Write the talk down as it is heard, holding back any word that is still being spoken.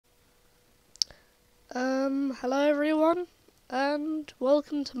Hello everyone, and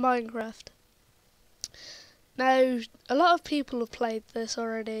welcome to Minecraft. Now, a lot of people have played this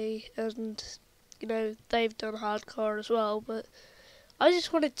already, and they've done hardcore as well, but I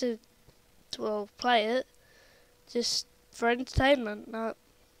just wanted to play it, just for entertainment, not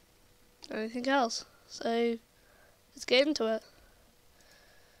anything else. So, let's get into it.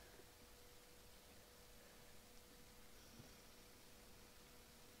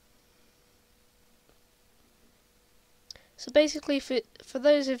 So basically, for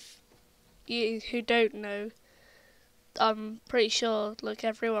those of you who don't know, I'm pretty sure like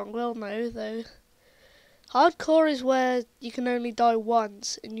everyone will know though, hardcore is where you can only die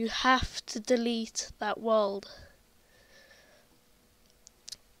once and you have to delete that world.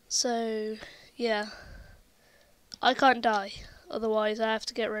 So yeah, I can't die, otherwise I have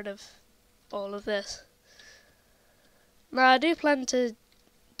to get rid of all of this. Now I do plan to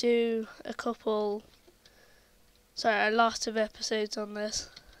do a lot of episodes on this,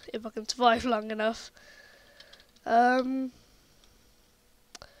 if I can survive long enough. So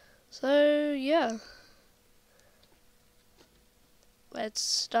yeah, let's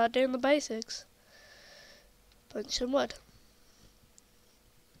start doing the basics. Punch some wood.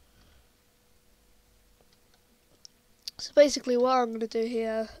 So basically what I'm going to do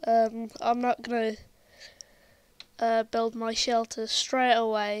here, I'm not going to build my shelter straight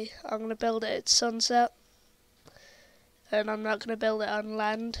away. I'm going to build it at sunset. And I'm not going to build it on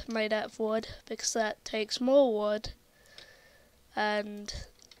land made out of wood, because that takes more wood. And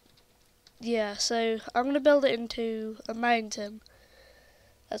yeah, so I'm going to build it into a mountain.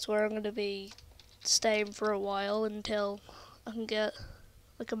 That's where I'm going to be staying for a while until I can get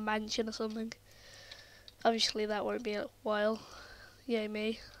like a mansion or something. Obviously that won't be a while, yay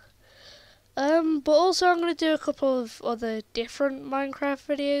me. But also I'm going to do a couple of other different Minecraft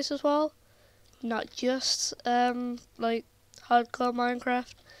videos as well. Not just like hardcore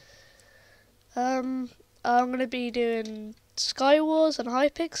Minecraft. I'm going to be doing Sky Wars and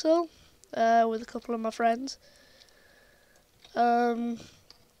Hypixel with a couple of my friends. I'm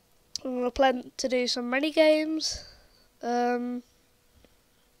going to plan to do some mini games. Yeah,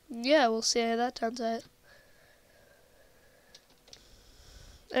 we'll see how that turns out.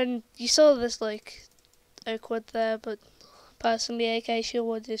 And you saw this like oak wood there, but personally acacia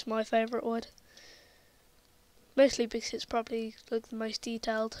wood is my favourite wood. Mostly because it's probably like the most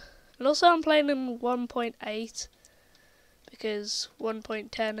detailed. And also I'm playing in 1.8 because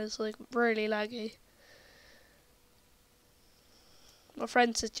 1.10 is like really laggy. My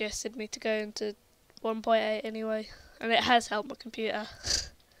friend suggested me to go into 1.8 anyway, and it has helped my computer.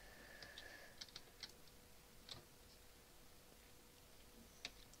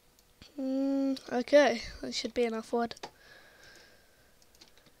 Okay, that should be enough wood.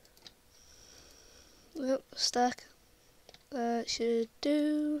 Yep, stack. That should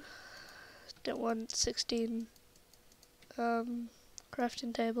do. Don't want 16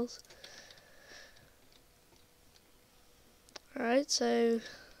 crafting tables. Alright, so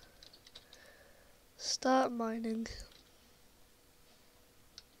start mining.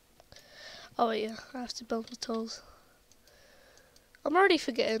 Oh yeah, I have to build the tools. I'm already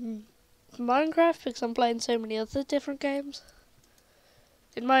forgetting Minecraft because I'm playing so many other different games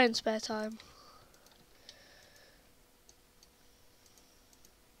in my own spare time.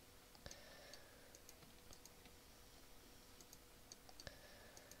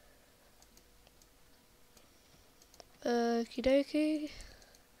 Okie dokie.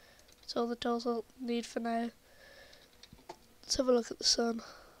 That's all the tools I'll need for now. Let's have a look at the sun.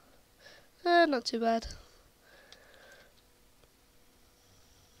 Not too bad.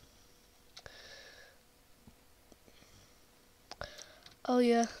 Oh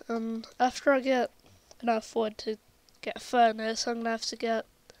yeah, after I get enough wood to get a furnace, I'm gonna have to get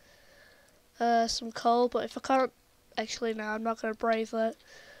some coal, but if I can't, actually no, I'm not gonna brave that.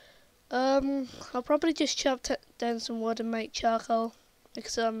 I'll probably just chop down some wood and make charcoal,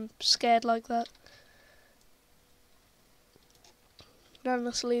 because I'm scared like that. And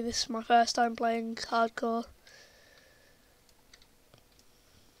honestly, this is my first time playing hardcore.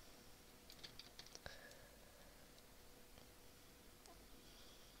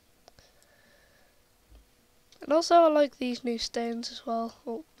 And also I like these new stones as well.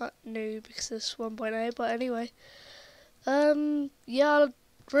 Well, not new because it's 1.8, but anyway. Yeah, I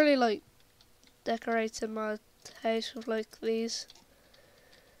really like decorating my house with like these.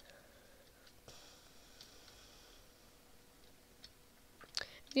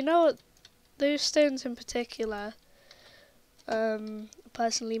 You know what? Those stones in particular,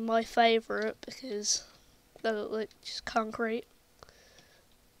 personally my favourite because they look like just concrete.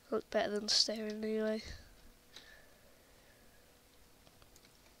 Look better than stone anyway.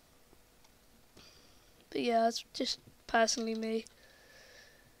 But yeah, it's just personally me.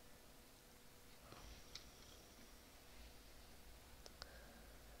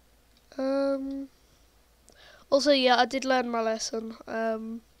 Also, yeah, I did learn my lesson.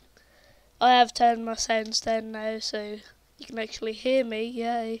 I have turned my sounds down now, so you can actually hear me.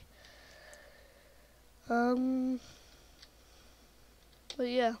 Yay. But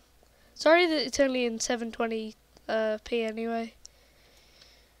yeah, sorry that it's only in 720p anyway,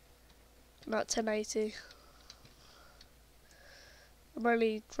 not 1080. I'm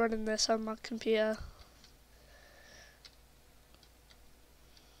only running this on my computer.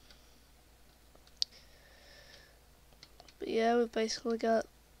 But yeah, we've basically got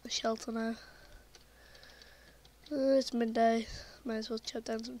a shelter now. It's midday, might as well chop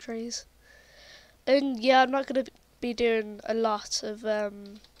down some trees. And yeah, I'm not going to be doing a lot of a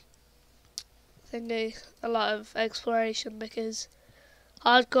lot of exploration, because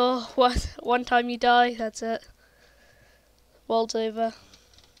hardcore, one time you die, that's it. World's over.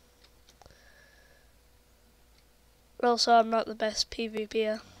 Also, I'm not the best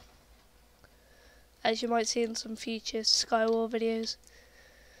PvPer, as you might see in some future Skywar videos.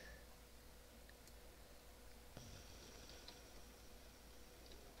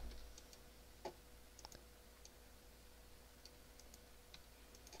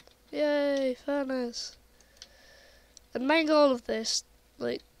 Yay, furnace. And the main goal of this,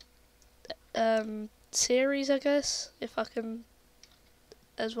 like, series, I guess, if I can,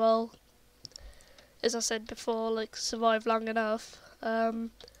 as well, as I said before, like, survive long enough,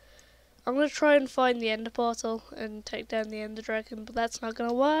 I'm going to try and find the Ender Portal and take down the Ender Dragon, but that's not going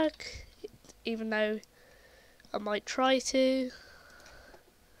to work, even though I might try to.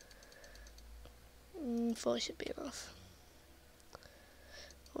 4 should be enough.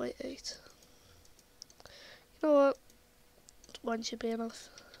 Wait, 8. You know what? 1 should be enough.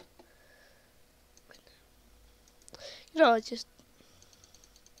 You know, it's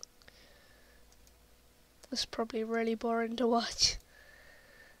probably really boring to watch.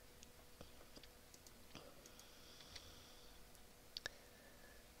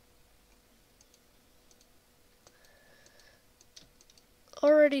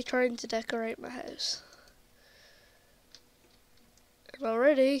 Already trying to decorate my house. And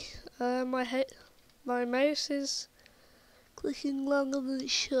already, my mouse is clicking longer than it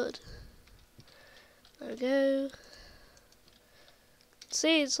should. There we go.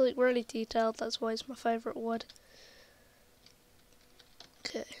 See, it's like really detailed, that's why it's my favourite wood.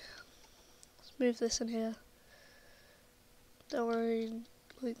 Okay, let's move this in here. Don't worry,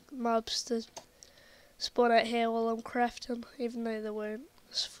 like, mobs to spawn out here while I'm crafting, even though they won't.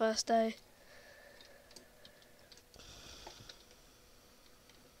 It's the first day.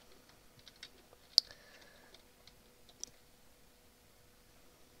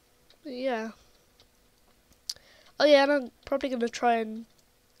 But yeah. Oh yeah, and I'm probably gonna try and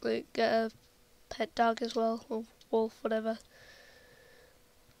like get a pet dog as well, or wolf, whatever.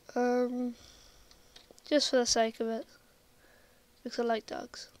 Just for the sake of it, because I like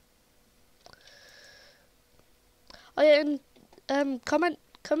dogs. Oh yeah, and comment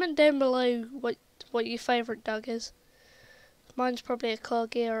down below what your favourite dog is. Mine's probably a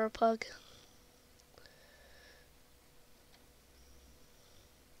corgi or a pug.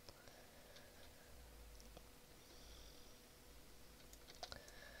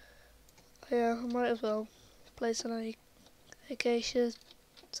 Yeah, I might as well place an acacia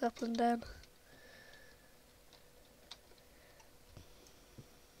sapling down.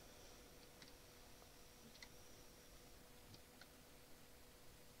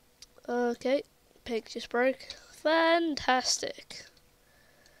 Okay, pig just broke. Fantastic.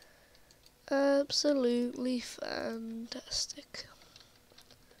 Absolutely fantastic.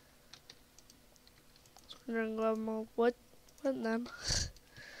 I'm gonna grab more wood and then.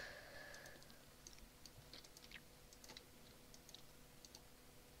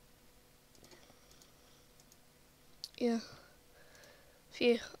 Yeah.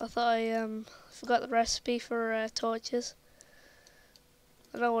 Phew, I thought I forgot the recipe for torches.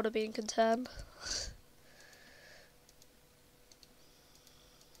 I don't want to be concerned.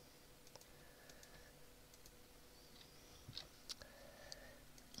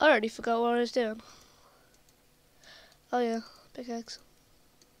 I already forgot what I was doing. Oh yeah, pickaxe.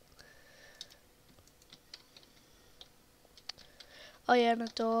 Oh yeah, and a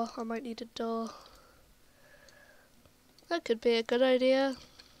door. I might need a door. That could be a good idea.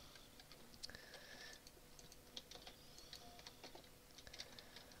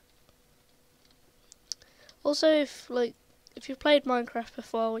 Also, if you've played Minecraft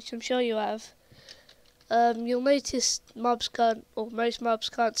before, which I'm sure you have, you'll notice most mobs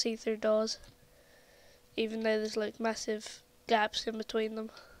can't see through doors. even though there's like massive gaps in between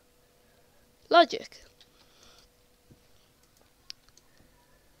them. Logic.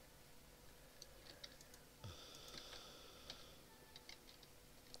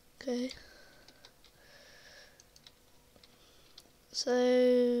 Okay.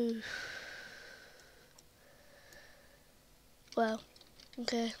 So, well,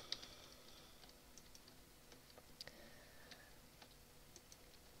 okay.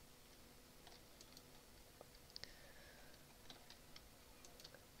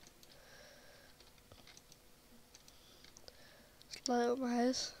 Light up my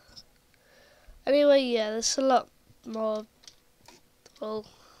house. Anyway, yeah, there's a lot more, well,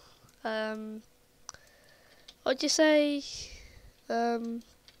 what'd you say? A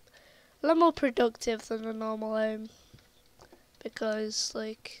lot more productive than a normal home, because,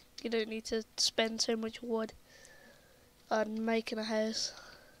 like, you don't need to spend so much wood on making a house.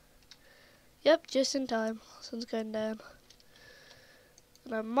 Yep, just in time. Sun's going down.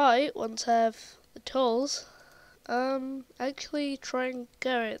 And I might, once I have the tools, actually try and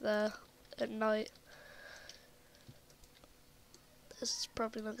go out there at night. This is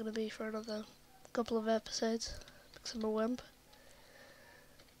probably not going to be for another couple of episodes, because I'm a wimp.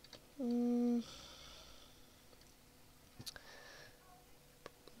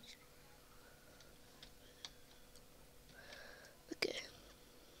 Okay.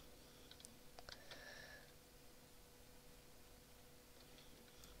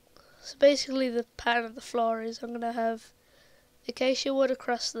 So basically the pattern of the floor is I'm going to have acacia wood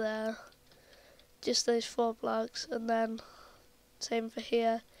across there, just those 4 blocks, and then same for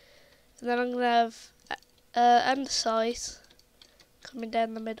here. And then I'm going to have andesite coming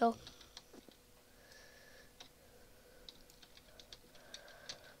down the middle.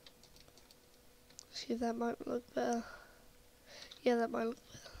 See, that might look better. Yeah, that might look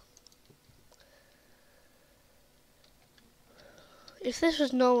better. If this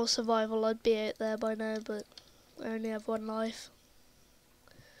was normal survival, I'd be out there by now, but I only have 1 life.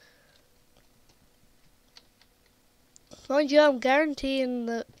 Mind you, I'm guaranteeing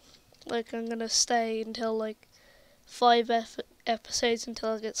that, like, I'm gonna stay until like 5 episodes until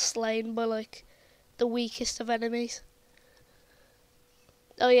I get slain by like the weakest of enemies.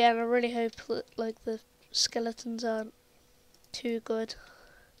 Oh yeah, and I really hope that like the skeletons aren't too good.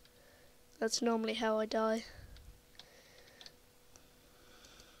 That's normally how I die.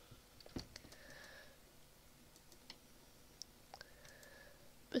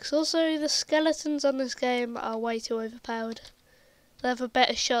 Because also the skeletons on this game are way too overpowered. They have a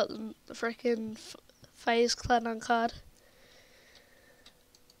better shot than the freaking FaZe clan on card.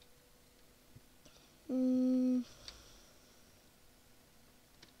 Or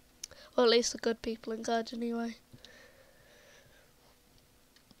at least the good people in card anyway.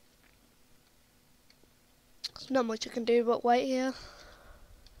 There's not much I can do but wait here.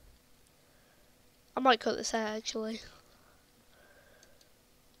 I might cut this out actually.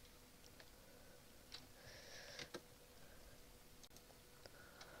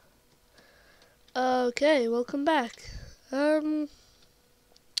 Okay, welcome back.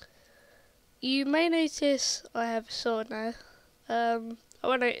 You may notice I have a sword now. I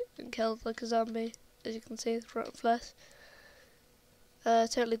went out and killed like a zombie, as you can see, the rotten flesh.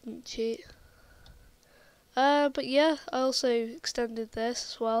 Totally didn't cheat. But yeah, I also extended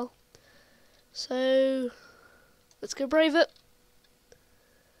this as well. So, let's go brave it.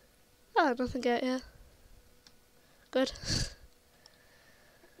 Ah, nothing out here. Good.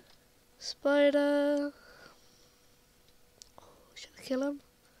 Spider. Should I kill him?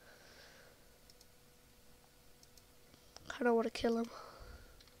 I don't want to kill him.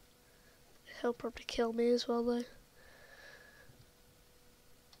 He'll probably kill me as well though.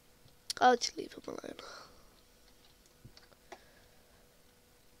 I'll just leave him alone.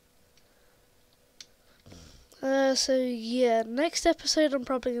 So yeah, next episode I'm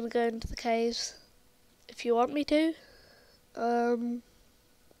probably going to go into the caves. If you want me to.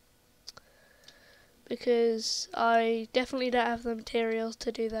 Because I definitely don't have the materials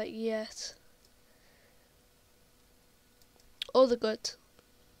to do that yet. Or the goods.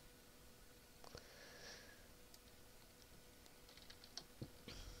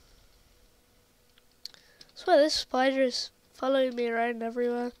 I swear this spider is following me around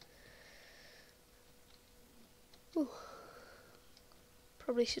everywhere. Ooh.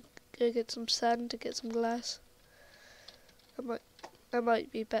 Probably should go get some sand to get some glass. That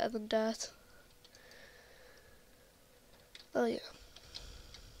might be better than dirt. Oh yeah.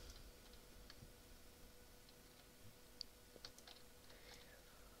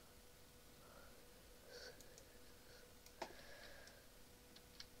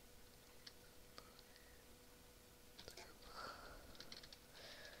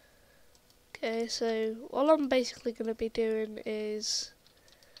 Okay, so all I'm basically going to be doing is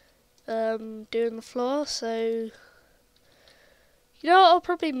doing the floor, so you know what, I'll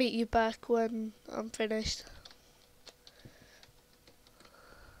probably meet you back when I'm finished.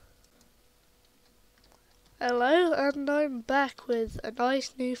 Hello, and I'm back with a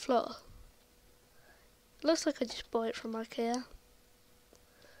nice new floor. Looks like I just bought it from IKEA.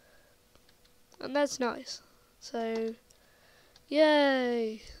 And that's nice. So,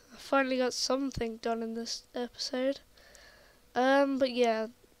 yay! I finally got something done in this episode. But yeah,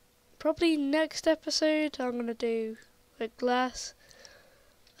 probably next episode I'm gonna do like glass.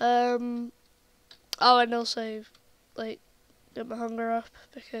 Oh, and also like get my hunger up,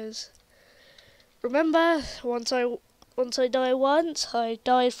 because remember, once I die once, I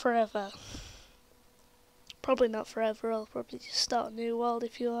die forever. Probably not forever. I'll probably just start a new world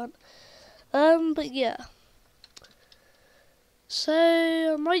if you want. But yeah.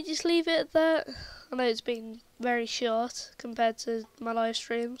 So I might just leave it at that. I know it's been very short compared to my live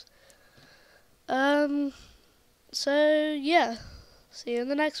streams. So yeah, see you in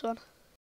the next one.